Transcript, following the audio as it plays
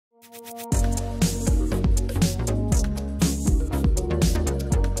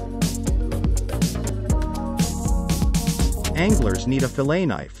Anglers need a fillet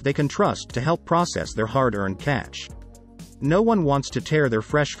knife they can trust to help process their hard-earned catch. No one wants to tear their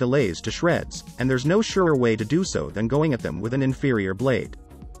fresh fillets to shreds, and there's no surer way to do so than going at them with an inferior blade.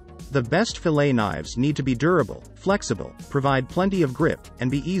 The best fillet knives need to be durable, flexible, provide plenty of grip, and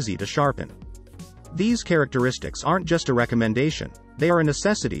be easy to sharpen. These characteristics aren't just a recommendation, they are a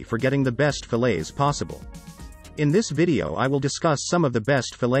necessity for getting the best fillets possible. In this video I will discuss some of the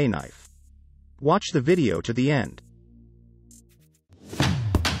best fillet knife. Watch the video to the end.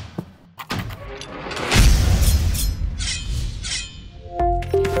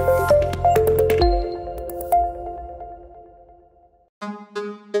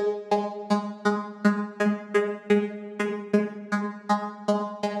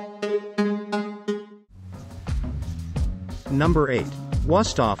 Number 8.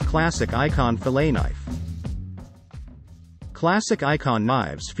 Wüsthof Classic IKON Fillet Knife. Classic IKON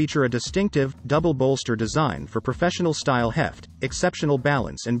knives feature a distinctive, double bolster design for professional-style heft, exceptional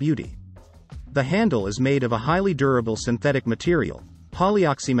balance and beauty. The handle is made of a highly durable synthetic material,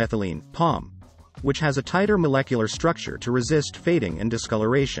 polyoxymethylene (POM), which has a tighter molecular structure to resist fading and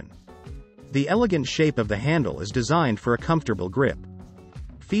discoloration. The elegant shape of the handle is designed for a comfortable grip.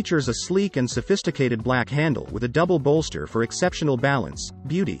 Features a sleek and sophisticated black handle with a double bolster for exceptional balance,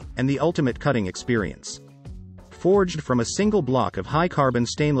 beauty, and the ultimate cutting experience. Forged from a single block of high-carbon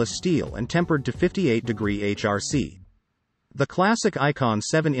stainless steel and tempered to 58° HRC. The classic IKON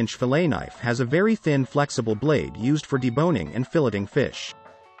 7-inch fillet knife has a very thin flexible blade used for deboning and filleting fish.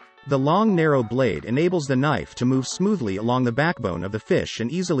 The long narrow blade enables the knife to move smoothly along the backbone of the fish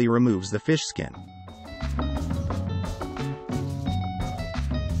and easily removes the fish skin.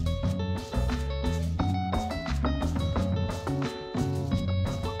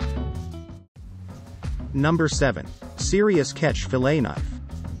 Number 7. Serious Catch Fillet Knife.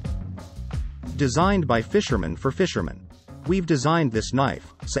 Designed by fishermen for fishermen. We've designed this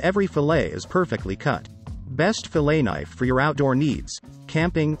knife, so every fillet is perfectly cut. Best fillet knife for your outdoor needs,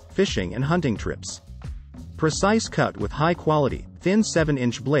 camping, fishing and hunting trips. Precise cut with high quality, thin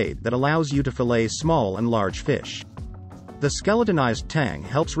 7-inch blade that allows you to fillet small and large fish. The skeletonized tang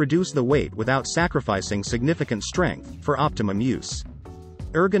helps reduce the weight without sacrificing significant strength, for optimum use.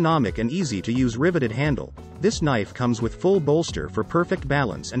 Ergonomic and easy to use riveted handle, this knife comes with full bolster for perfect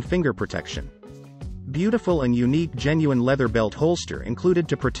balance and finger protection. Beautiful and unique genuine leather belt holster included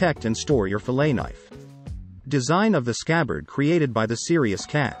to protect and store your fillet knife. Design of the scabbard created by the Serious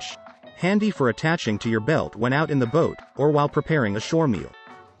Catch. Handy for attaching to your belt when out in the boat, or while preparing a shore meal.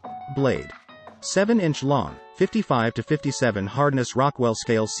 Blade. 7-inch long, 55 to 57 hardness Rockwell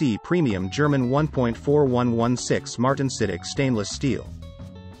Scale C Premium German 1.4116 Martensitic stainless steel.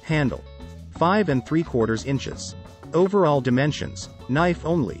 Handle. 5 3/4 inches. Overall dimensions, knife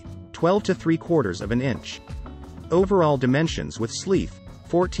only, 12 3/4 inch. Overall dimensions with sleeve,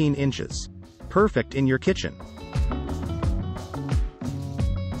 14 inches. Perfect in your kitchen.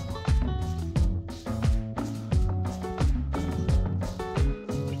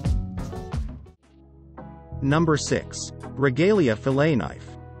 Number 6. Regalia Fillet Knife.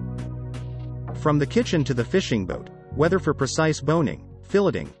 From the kitchen to the fishing boat, whether for precise boning,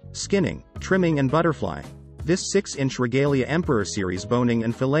 filleting, skinning, trimming and butterfly, this 6-inch Regalia Emperor Series boning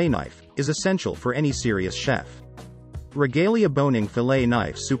and fillet knife is essential for any serious chef. Regalia boning fillet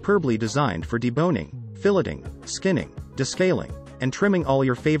knife superbly designed for deboning, filleting, skinning, descaling, and trimming all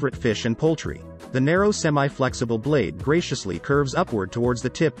your favorite fish and poultry. The narrow semi-flexible blade graciously curves upward towards the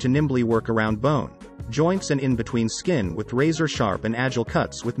tip to nimbly work around bone, joints and in between skin with razor-sharp and agile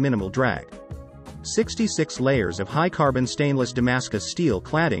cuts with minimal drag. 66 layers of high-carbon stainless Damascus steel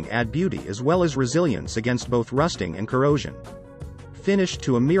cladding add beauty as well as resilience against both rusting and corrosion. Finished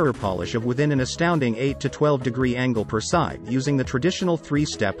to a mirror polish of within an astounding 8 to 12 degree angle per side using the traditional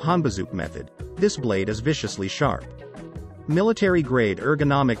 3-step Hanbazuk method, this blade is viciously sharp. Military-grade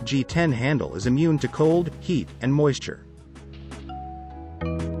ergonomic G10 handle is immune to cold, heat, and moisture.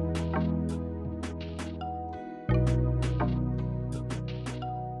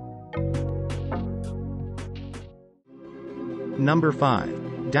 Number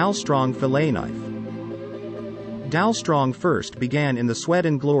 5. DALSTRONG Fillet Knife. DALSTRONG first began in the sweat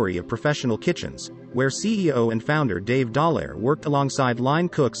and glory of professional kitchens, where CEO and founder Dave Dallaire worked alongside line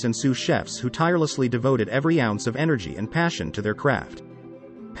cooks and sous chefs who tirelessly devoted every ounce of energy and passion to their craft.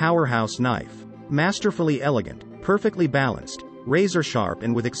 Powerhouse knife. Masterfully elegant, perfectly balanced, razor-sharp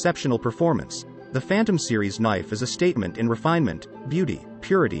and with exceptional performance, the Phantom Series knife is a statement in refinement, beauty,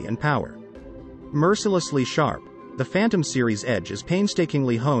 purity and power. Mercilessly sharp, The Phantom series edge is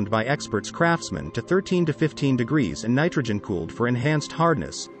painstakingly honed by experts craftsmen to 13 to 15 degrees and nitrogen-cooled for enhanced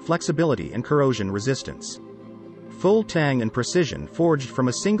hardness, flexibility and corrosion resistance. Full tang and precision forged from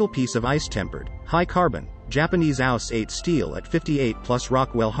a single piece of ice-tempered, high-carbon, Japanese Aus 8 steel at 58 plus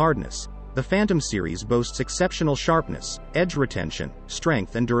Rockwell hardness, the Phantom series boasts exceptional sharpness, edge retention,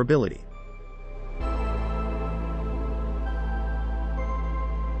 strength and durability.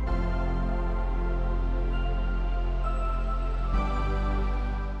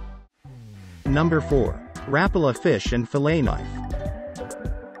 Number 4. Rapala Fish and Fillet Knife.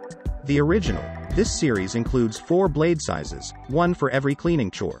 The original, this series includes 4 blade sizes, one for every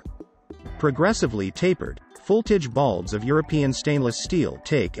cleaning chore. Progressively tapered, full-titch balds of European stainless steel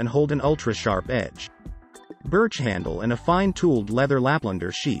take and hold an ultra-sharp edge. Birch handle and a fine-tooled leather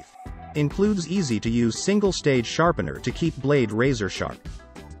Laplander sheath. Includes easy-to-use single-stage sharpener to keep blade razor-sharp.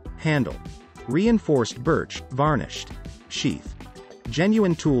 Handle. Reinforced birch, varnished. Sheath.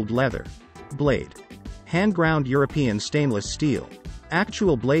 Genuine tooled leather. Blade. Hand-ground European stainless steel.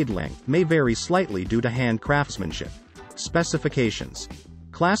 Actual blade length may vary slightly due to hand craftsmanship. Specifications.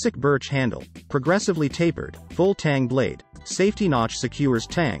 Classic birch handle, progressively tapered, full tang blade, safety notch secures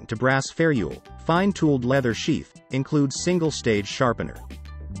tang to brass ferrule, fine-tooled leather sheath, includes single-stage sharpener.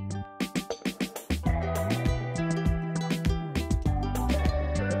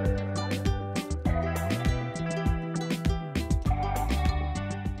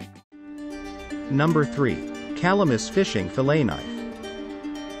 Number 3. Calamus Fishing Fillet Knife.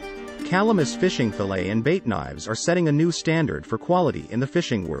 Calamus fishing fillet and bait knives are setting a new standard for quality in the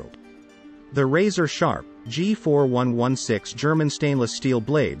fishing world. The razor-sharp, G4116 German stainless steel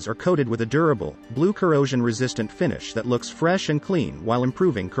blades are coated with a durable, blue corrosion-resistant finish that looks fresh and clean while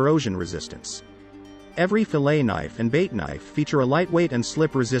improving corrosion resistance. Every fillet knife and bait knife feature a lightweight and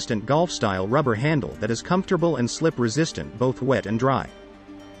slip-resistant golf-style rubber handle that is comfortable and slip-resistant both wet and dry.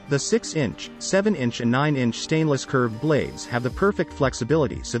 The 6-inch, 7-inch and 9-inch stainless curved blades have the perfect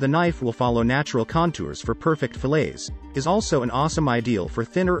flexibility so the knife will follow natural contours for perfect fillets, is also an awesome ideal for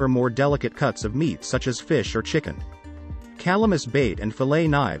thinner or more delicate cuts of meat such as fish or chicken. Calamus bait and fillet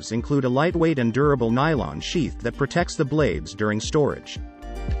knives include a lightweight and durable nylon sheath that protects the blades during storage.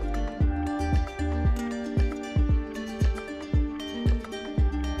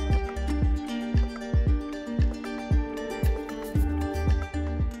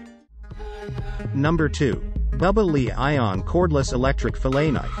 Number 2. BUBBA Li-ion Cordless Electric Fillet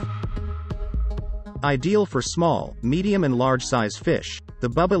Knife. Ideal for small, medium and large size fish, the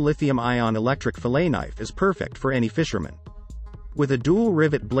BUBBA lithium-ion electric fillet knife is perfect for any fisherman. With a dual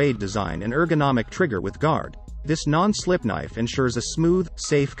rivet blade design and ergonomic trigger with guard, this non-slip knife ensures a smooth,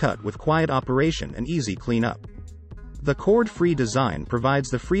 safe cut with quiet operation and easy cleanup. The cord-free design provides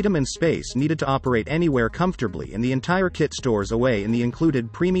the freedom and space needed to operate anywhere comfortably, and the entire kit stores away in the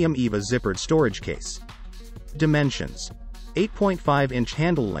included premium EVA zippered storage case. Dimensions: 8.5-inch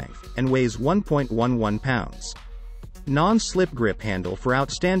handle length, and weighs 1.11 pounds. Non-slip grip handle for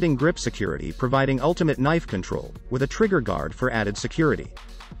outstanding grip security, providing ultimate knife control, with a trigger guard for added security.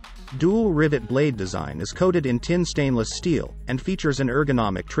 Dual rivet blade design is coated in tin stainless steel, and features an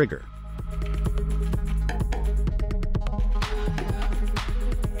ergonomic trigger.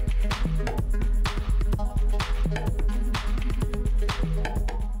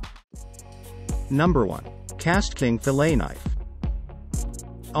 Number 1. KastKing Fillet Knife.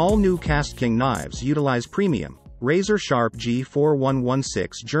 All new KastKing knives utilize premium, razor-sharp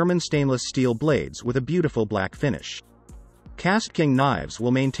G4116 German stainless steel blades with a beautiful black finish. KastKing knives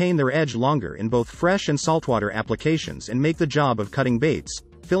will maintain their edge longer in both fresh and saltwater applications and make the job of cutting baits,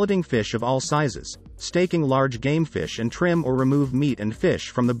 filleting fish of all sizes, staking large game fish and trim or remove meat and fish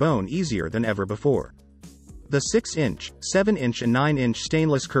from the bone easier than ever before. The 6-inch, 7-inch and 9-inch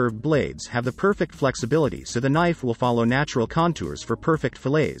stainless curved blades have the perfect flexibility so the knife will follow natural contours for perfect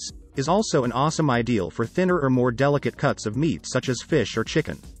fillets, is also an awesome ideal for thinner or more delicate cuts of meat such as fish or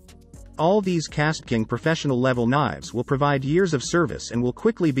chicken. All these KastKing professional level knives will provide years of service and will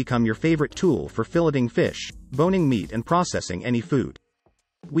quickly become your favorite tool for filleting fish, boning meat and processing any food.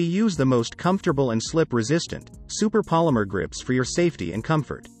 We use the most comfortable and slip-resistant, super polymer grips for your safety and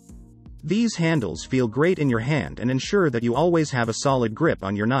comfort. These handles feel great in your hand and ensure that you always have a solid grip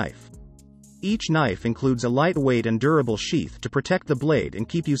on your knife. Each knife includes a lightweight and durable sheath to protect the blade and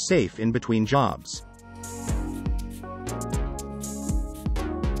keep you safe in between jobs.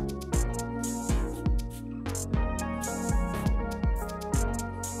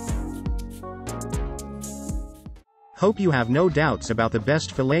 Hope you have no doubts about the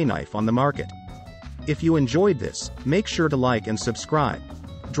best fillet knife on the market. If you enjoyed this, make sure to like and subscribe.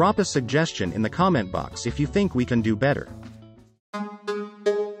 Drop a suggestion in the comment box if you think we can do better.